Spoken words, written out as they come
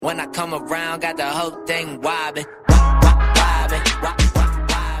come around, got the whole thing wobbin'.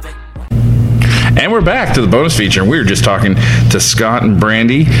 And we're back to the bonus feature, and we were just talking to Scott and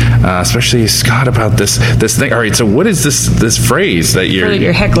Brandy, especially Scott, about this thing. All right, so what is this phrase that you're... For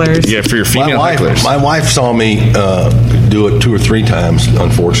your hecklers. Yeah, for your female hecklers. My wife saw me do it 2 or 3 times,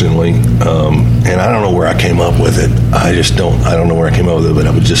 unfortunately, and I don't know where I came up with it. I don't know where I came up with it, but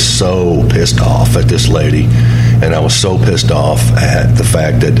I was just so pissed off at this lady, and I was so pissed off at the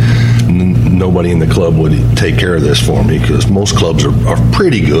fact that nobody in the club would take care of this for me, because most clubs are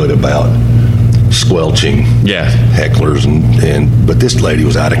pretty good about squelching hecklers, but this lady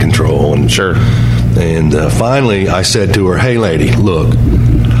was out of control. And sure. And finally, I said to her, "Hey, lady, look,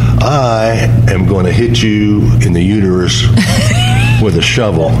 I am going to hit you in the uterus with a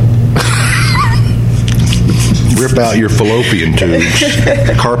shovel. Rip out your fallopian tubes,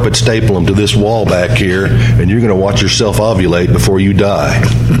 carpet staple them to this wall back here, and you're going to watch yourself ovulate before you die."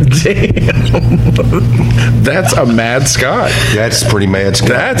 Damn. That's a mad Scott. That's pretty mad Scott.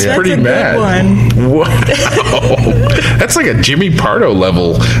 That's pretty a mad. Good one. Wow. That's like a Jimmy Pardo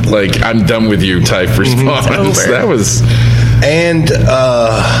level, like, I'm done with you type response. That was... And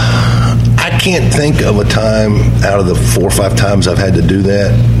I can't think of a time out of the 4 or 5 times I've had to do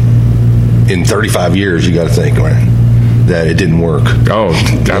that in 35 years. You got to think, right, that it didn't work. Oh,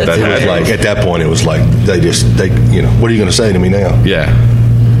 God, that had like at that point it was like they you know, what are you going to say to me now? Yeah.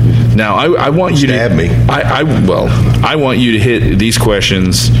 Now I want you Stab to me. I want you to hit these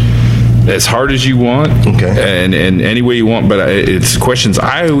questions as hard as you want, okay, and any way you want. But it's questions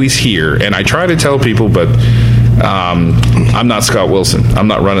I always hear, and I try to tell people, but I'm not Scott Wilson. I'm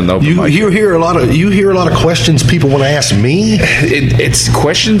not running the open mic. You hear a lot of questions people want to ask me. It's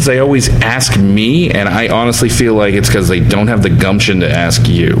questions they always ask me, and I honestly feel like it's because they don't have the gumption to ask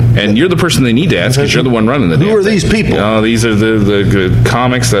you. And you're the person they need to ask because you're the one running the damn Who are thing. these people? Oh, these are the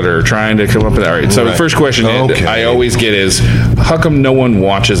comics that are trying to come up with that. All right, so the first question I always get is, how come no one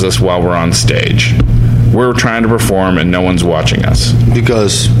watches us while we're on stage? We're trying to perform and no one's watching us.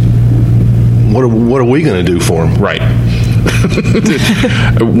 Because what are we going to do for them? Right.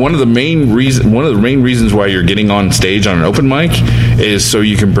 One of the main reasons why you're getting on stage on an open mic is so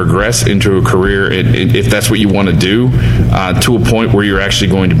you can progress into a career, if that's what you want to do, to a point where you're actually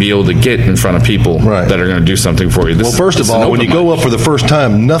going to be able to get in front of people that are going to do something for you. Well, first of all, when you go up for the first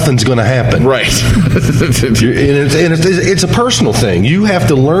time, nothing's going to happen. Right. It's a personal thing. You have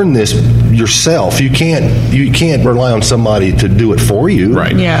to learn this yourself. You can't rely on somebody to do it for you.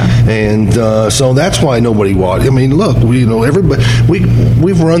 Right. Yeah. And so that's why nobody watched. I mean, look, everybody.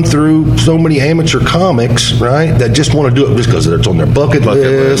 We've run through so many amateur comics, right, that just want to do it just because it's on their bucket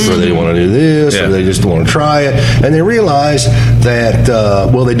list, or they want to do this, or they just want to try it, and they realize that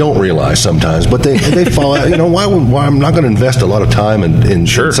they don't realize sometimes, but they fall out. Why I'm not going to invest a lot of time in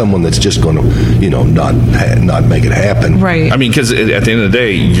someone that's just going to not make it happen. Right. I mean, because at the end of the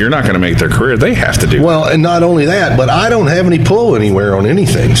day, you're not going to make their career. They have to do. Well, and not only that, but I don't have any pull anywhere on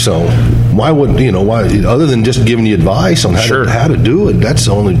anything. So why would why, other than just giving you advice on how to do it? That's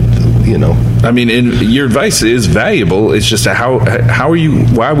only I mean, your advice is valuable. It's just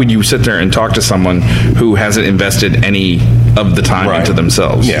why would you sit there and talk to someone who hasn't invested any of the time into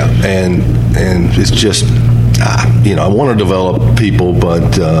themselves? Yeah, and it's just I want to develop people, but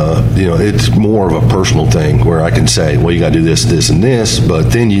it's more of a personal thing where I can say, well, you got to do this, this, and this,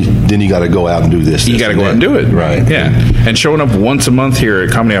 but then you got to go out and do this. You got to go out and do it, right? Yeah, and showing up once a month here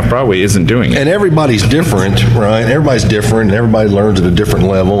at Comedy Off Broadway isn't doing it. And everybody's different, right? Everybody's different, and everybody learns at a different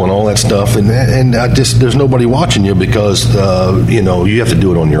level, and all that stuff. And there's nobody watching you because you have to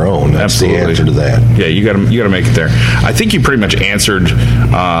do it on your own. That's Absolutely. The answer to that. Yeah, you got to make it there. I think you pretty much answered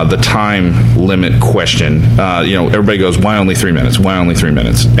the time limit question. Everybody goes, why only 3 minutes? Why only 3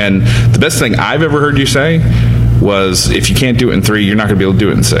 minutes? And the best thing I've ever heard you say was, if you can't do it in 3, you're not going to be able to do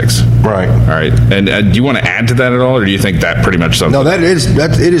it in 6. Right. All right. And do you want to add to that at all, or do you think that pretty much sums? No, it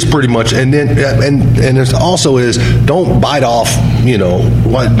is pretty much. And then and it also is, don't bite off.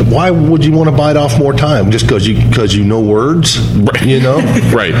 Why would you want to bite off more time just because you know words? Right.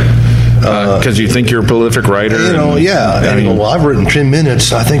 Right. Because you think you're a prolific writer. I've written 10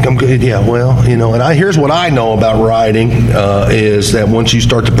 minutes. I think I'm good. Yeah, well, and here's what I know about writing is that once you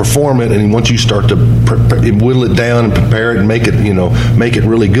start to perform it, and once you start to whittle it down and prepare it and make it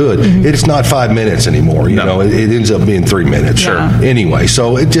really good, it's not 5 minutes anymore. It ends up being 3 minutes. Sure. Anyway,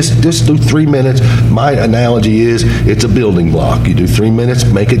 so it just do 3 minutes. My analogy is it's a building block. You do 3 minutes,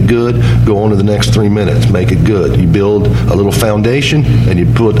 make it good. Go on to the next 3 minutes, make it good. You build a little foundation, and you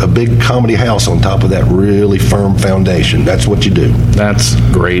put a big comedy house on top of that really firm foundation. That's what you do. That's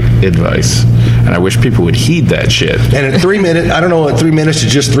great advice. And I wish people would heed that shit. And at 3 minutes, I don't know, 3 minutes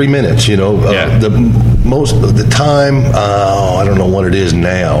is just 3 minutes, you know. The most of the time, I don't know what it is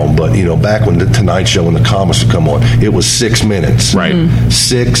now, but, you know, back when the Tonight Show and the comics would come on, it was 6 minutes. Right.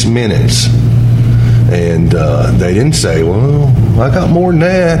 6 minutes. And they didn't say, well, I got more than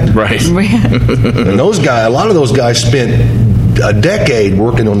that. Right. And a lot of those guys spent a decade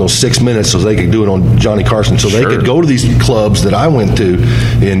working on those 6 minutes so they could do it on Johnny Carson, so they could go to these clubs that I went to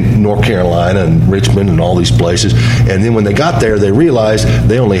in North Carolina and Richmond and all these places, and then when they got there they realized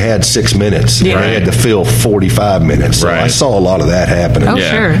they only had 6 minutes. Yeah. They had to fill 45 minutes. So I saw a lot of that happening. Oh,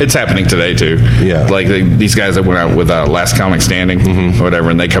 sure. It's happening today too. Yeah. Like these guys that went out with Last Comic Standing or whatever,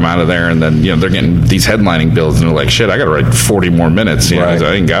 and they come out of there and then, you know, they're getting these headlining bills and they're like, shit, I got to write 40 more minutes. You know,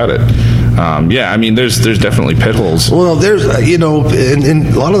 I ain't got it. I mean, there's definitely pit holes. Well, there's, you know, in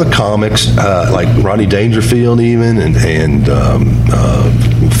a lot of the comics, like Rodney Dangerfield even, and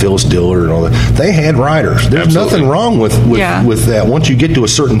Phyllis Diller and all that, they had writers. There's nothing wrong with that. Once you get to a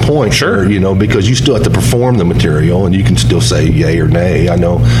certain point, where, you know, because you still have to perform the material, and you can still say yay or nay. I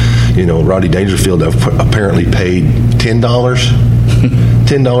know, you know, Rodney Dangerfield apparently paid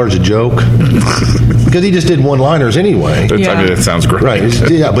 $10 a joke because he just did one-liners anyway. I mean, that sounds great. Right.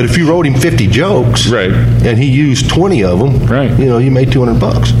 Yeah, but if you wrote him 50 jokes, and he used 20 of them, you know, you made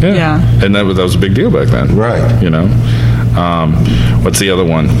 $200. Yeah. And that was a big deal back then. Right. You know. What's the other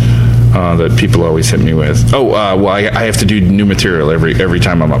one that people always hit me with? Well, I have to do new material every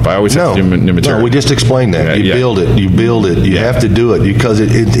time I'm up. I always have to do new material. No, we just explained that. You build it. You have to do it because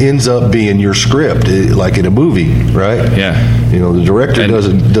it ends up being your script, like in a movie, right? Yeah. You know, the director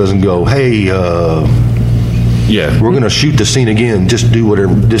doesn't go, hey, we're going to shoot the scene again. Just do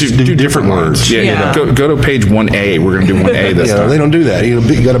whatever. Just do different words. Yeah. Go to page 1A. We're going to do 1A this time. They don't do that. You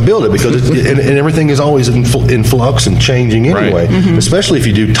got to build it because and everything is always in flux and changing anyway. Right. Especially if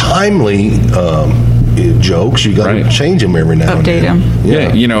you do timely jokes, you got to change them every now and then. Update them.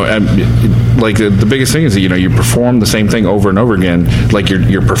 Yeah. You know, like the biggest thing is that, you know, you perform the same thing over and over again. Like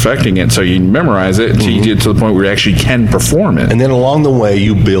you're perfecting it, so you memorize it until you get to the point where you actually can perform it. And then along the way,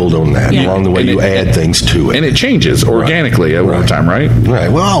 you build on that. Yeah. Along the way, you add things to it. And it changes organically over time, right?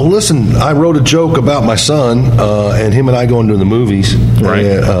 Right. Well, listen, I wrote a joke about my son, and him and I going to the movies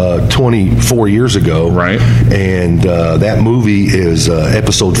 24 years ago. Right. And that movie is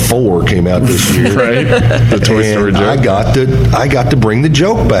episode 4 came out this year. Right. The Toy Story joke. I got to bring the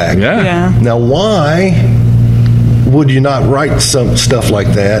joke back. Yeah. Now, why would you not write some stuff like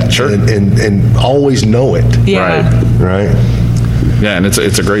that and always know it? Yeah. Right. Yeah, and it's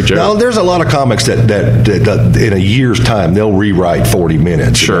a great joke. Now, there's a lot of comics that in a year's time they'll rewrite 40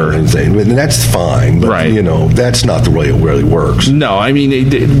 minutes. Sure, and that's fine. But, you know, that's not the way it really works. No, I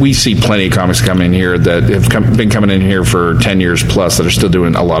mean we see plenty of comics coming in here that have been coming in here for 10 years plus that are still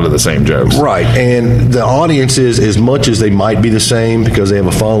doing a lot of the same jokes. Right, and the audiences, as much as they might be the same because they have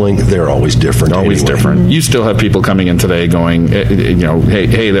a following, they're always different. Always different. You still have people coming in today going, you know,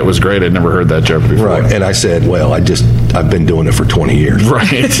 hey, that was great. I'd never heard that joke before. Right, and I said, well, I've been doing it for 20 years.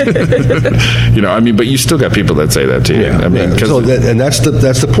 Right. You know, I mean, but you still got people that say that to you. Yeah. I mean, and that's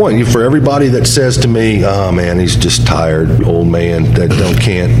the point. For everybody that says to me, "Oh man, he's just tired, old man that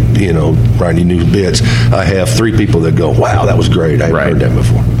can't, you know, write any new bits." I have 3 people that go, "Wow, that was great. I haven't heard that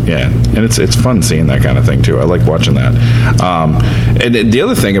before." Yeah, and it's fun seeing that kind of thing too. I like watching that. And the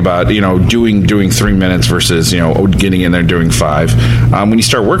other thing about, you know, doing 3 minutes versus, you know, getting in there doing 5. When you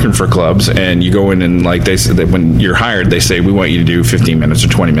start working for clubs and you go in and, like, they say that when you're hired, they say we want you to do 15 minutes or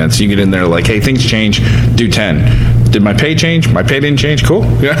 20 minutes. You get in there like, hey, things change. Do 10. Did my pay change? My pay didn't change. Cool.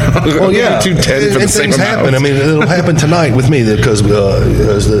 Yeah. Well, yeah. Do 10 for the same amount. Happen. I mean, it'll happen tonight with me because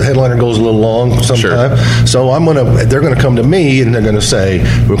as the headliner goes a little long sometime. Sure. So they're gonna come to me and they're gonna say,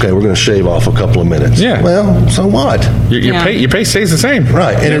 okay, we're gonna shave off a couple of minutes. Yeah. Well, so what? Your pay stays the same.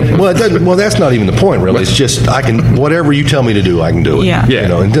 Right. And well, that's not even the point, really. It's just whatever you tell me to do, I can do it. Yeah. You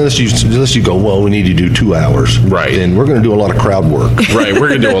know, unless you go, well, we need to do 2 hours. Right. Then we're gonna do a lot of crowd work. Right. We're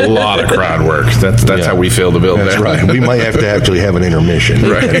gonna do a lot of crowd work. That's how we fill the bill. That's right. We might have to actually have an intermission.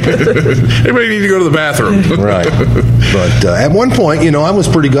 Right. Everybody need to go to the bathroom. Right. But at one point, you know, I was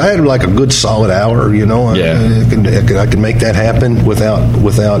pretty good. I had like a good solid hour. You know, I can make that happen without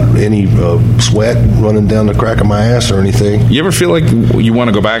any sweat running down the crack of my ass or anything. You ever feel like you want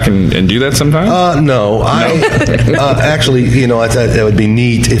to go back and do that sometime? No. Actually, you know, I thought it would be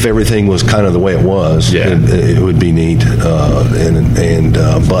neat if everything was kind of the way it was. Yeah. It would be neat.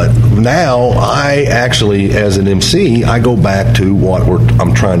 But now I actually, as an MC, I go back to what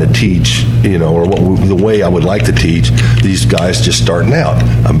I'm trying to teach, or the way I would like to teach these guys just starting out.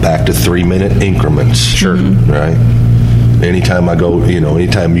 I'm back to 3-minute increments. Sure. Right? Anytime I go,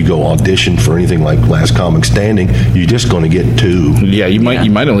 anytime you go audition for anything like Last Comic Standing, you're just going to get 2. Yeah, you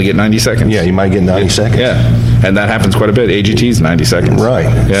might only get 90 seconds. Yeah, you might get 90 seconds. Yeah, and that happens quite a bit. AGT's 90 seconds. Right.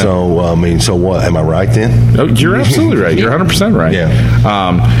 Yeah. So, so what? Am I right then? Oh, you're absolutely right. You're 100% right. Yeah.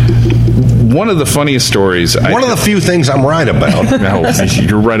 One of the funniest stories. One of the few things I'm right about. No,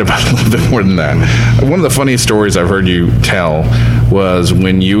 you're right about a little bit more than that. One of the funniest stories I've heard you tell was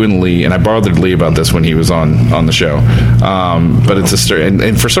when you and Lee, and I bothered Lee about this when he was on the show, but it's a story,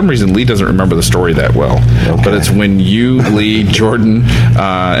 and for some reason Lee doesn't remember the story that well. Okay. But it's when you, Lee, Jordan,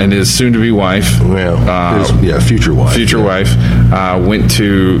 and his soon-to-be wife, future wife, went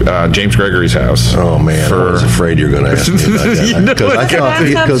to James Gregory's house. Oh man, I was afraid you were going to ask me about that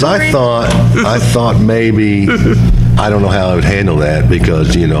because I thought maybe. I don't know how I would handle that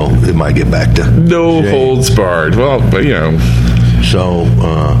because, it might get back to no holds barred. Well, but So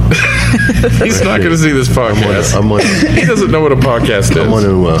he's not going to see this podcast. He doesn't know what a podcast is. I'm going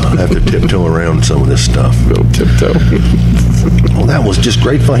to have to tiptoe around some of this stuff. Go tiptoe. Well, that was just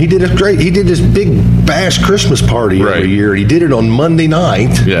great fun. He did this big bash Christmas party every year. He did it on Monday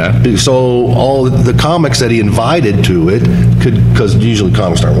night. Yeah. So all the comics that he invited to it because usually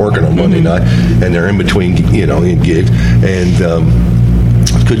comics aren't working on Monday night, and they're in between, in gigs, and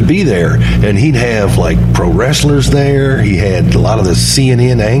could be there. And he'd have like pro wrestlers there. He had a lot of the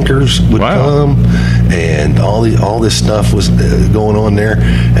CNN anchors would come, and all this stuff was going on there.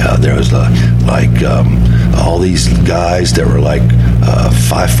 There was all these guys that were like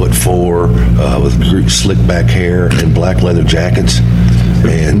 5'4" with slick back hair and black leather jackets.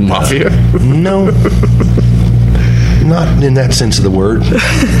 And Mafia? No. Not in that sense of the word.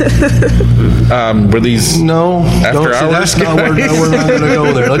 Were these after hours? That's not where we're not going to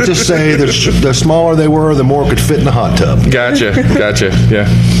go there. Let's just say the smaller they were, the more could fit in the hot tub. Gotcha. Yeah.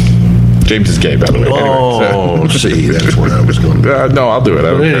 James is gay, by the way. Oh, see, that's where I was going. No, I'll do it.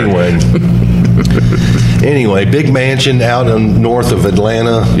 Anyway, big mansion out north of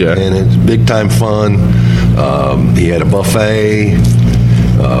Atlanta, and it's big time fun. He had a buffet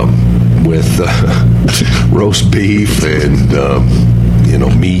with roast beef and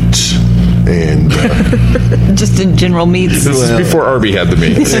meats and just in general meats. This is before Arby had the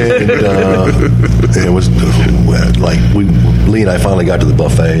meats. And it was like Lee and I finally got to the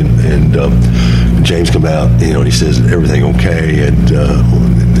buffet, and James come out, and he says, "Everything okay?" And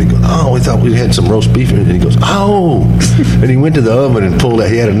they go, "Oh, we thought we had some roast beef," and he goes, "Oh," and he went to the oven and pulled out.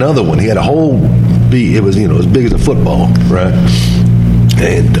 He had another one. He had a whole beef. It was as big as a football, right?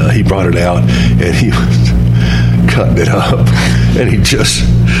 And he brought it out, and he was cutting it up, and he just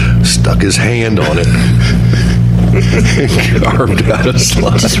stuck his hand on it and carved out a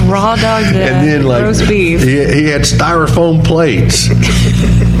slice. Just raw dogged it. And then, roast beef. He had styrofoam plates,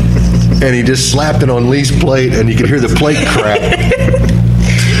 and he just slapped it on Lee's plate, and you could hear the plate crack.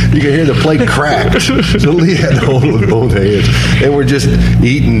 You can hear the plate crack. So Lee had to hold it with both hands. And we're just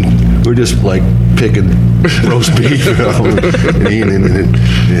eating. We're just like picking roast beef and eating. And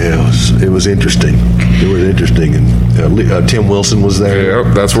it was interesting. It was interesting. And Tim Wilson was there.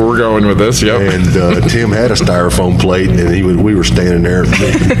 Yep, that's where we're going with this. Yep. And Tim had a styrofoam plate, and we were standing there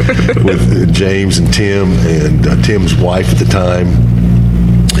with James and Tim and Tim's wife at the time.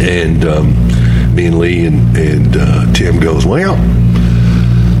 And me and Lee and Tim goes, "Well,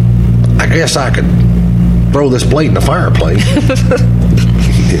 I guess I could throw this plate in the fireplace."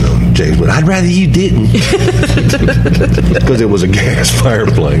 James went, "I'd rather you didn't," because it was a gas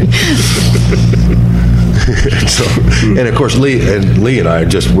fireplace. And of course, Lee and I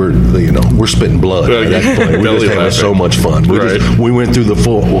we're spitting blood at that point. We're just having so much fun. We went through the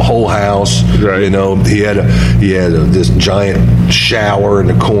whole house. Right. He had this giant shower in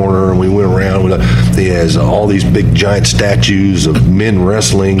the corner, and we went around with he has all these big giant statues of men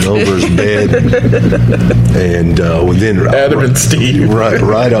wrestling over his bed, and then Adam and Steve.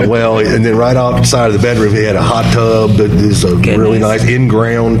 Right up. Well, and then right outside of the bedroom, he had a hot tub that is a really nice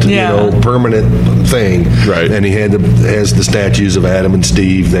in-ground, permanent thing. Right. And he has the statues of Adam and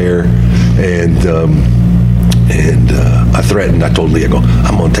Steve there, and And I threatened. I told Lee, I go,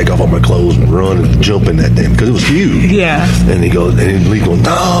 I'm going to take off all my clothes and run and jump in that damn, because it was huge. Yeah. And he goes, and Lee goes,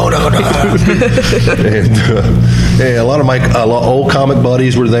 no. And a lot of my old comic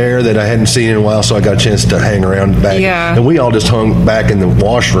buddies were there that I hadn't seen in a while, so I got a chance to hang around back. Yeah. And we all just hung back in the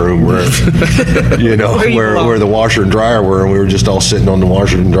washroom where, where the washer and dryer were, and we were just all sitting on the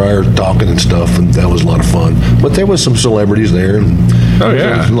washer and dryer talking and stuff, and that was a lot of fun. But there was some celebrities there, and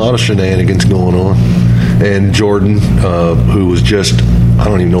there was a lot of shenanigans going on. And Jordan, who was just, I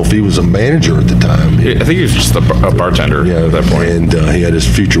don't even know if he was a manager at the time. I think he was just a bartender at that point. And he had his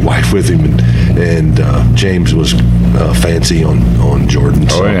future wife with him, and James was fancy on Jordan.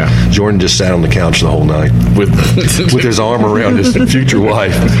 So Jordan just sat on the couch the whole night with his arm around his future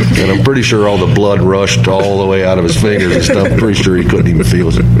wife, and I'm pretty sure all the blood rushed all the way out of his fingers and stuff. I'm pretty sure he couldn't even feel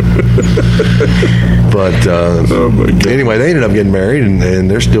it. But anyway, they ended up getting married, and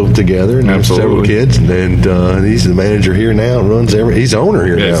they're still together, and have several kids, and he's the manager here now, runs he's the owner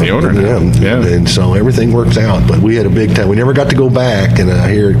here now. He's the owner now. Yeah. And so everything works out. But we had a big time. We never got to go back, and I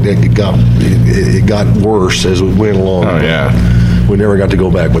hear it got worse as we went along. Oh, yeah. We never got to go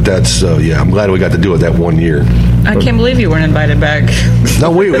back, but that's I'm glad we got to do it that 1 year. I can't believe you weren't invited back.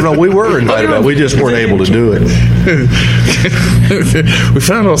 No, we were invited back. We just weren't able to do it. We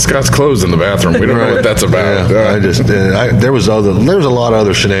found all Scott's clothes in the bathroom. We don't know what that's about. Yeah, there was a lot of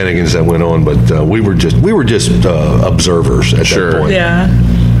other shenanigans that went on, but we were just observers at that point. Yeah.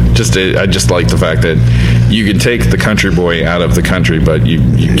 I just like the fact that you can take the country boy out of the country, but you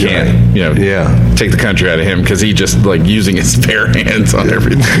can't, take the country out of him, because he just like using his bare hands on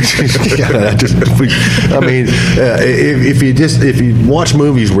everything. If you watch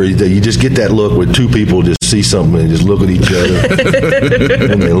movies where you just get that look where two people just see something and just look at each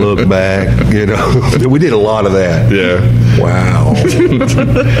other and they look back, we did a lot of that. Yeah. Wow.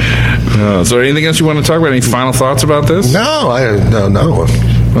 So anything else you want to talk about? Any final thoughts about this? No.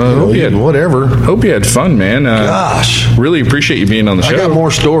 Whatever. Hope you had fun, man. Gosh, really appreciate you being on the show. I got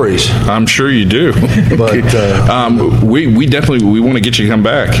more stories. I'm sure you do. But we definitely want to get you to come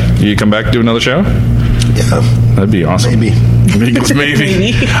back. You come back to do another show? Yeah, that'd be awesome. Maybe.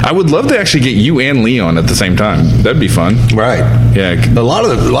 I would love to actually get you and Lee on at the same time. That'd be fun. Right. Yeah. A lot of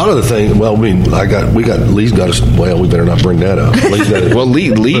the things. Well, Lee's got us. Well, we better not bring that up. Lee's got it. Well,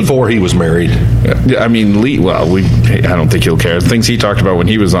 Lee before he was married. I mean, Lee. Well, I don't think he'll care. The things he talked about when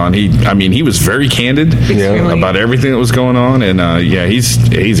he was on. He was very candid about everything that was going on, and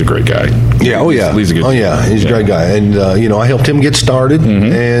he's a great guy. Yeah. Oh yeah. Lee's a good. Oh yeah. He's a great guy, and I helped him get started,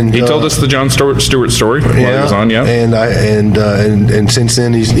 and he told us the Jon Stewart story while he was on. Yeah. And since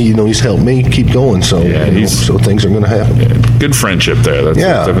then he's helped me keep going. So so things are going to happen. Yeah. Good friendship there. That's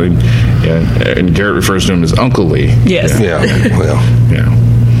definitely. Yeah. And Garrett refers to him as Uncle Lee. Yes. Yeah. Well. Yeah.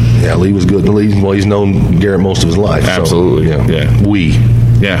 Yeah, Lee was good. He's known Garrett most of his life. Absolutely. So, Yeah. We.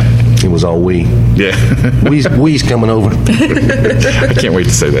 Yeah. It was all we. Yeah. We's coming over. I can't wait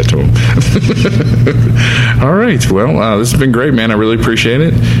to say that to him. All right. Well, this has been great, man. I really appreciate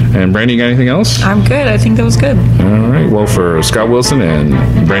it. And Brandy, you got anything else? I'm good. I think that was good. All right. Well, for Scott Wilson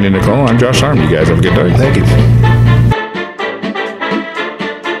and Brandy Nicole, I'm Josh Harmon. You guys have a good day. Thank you.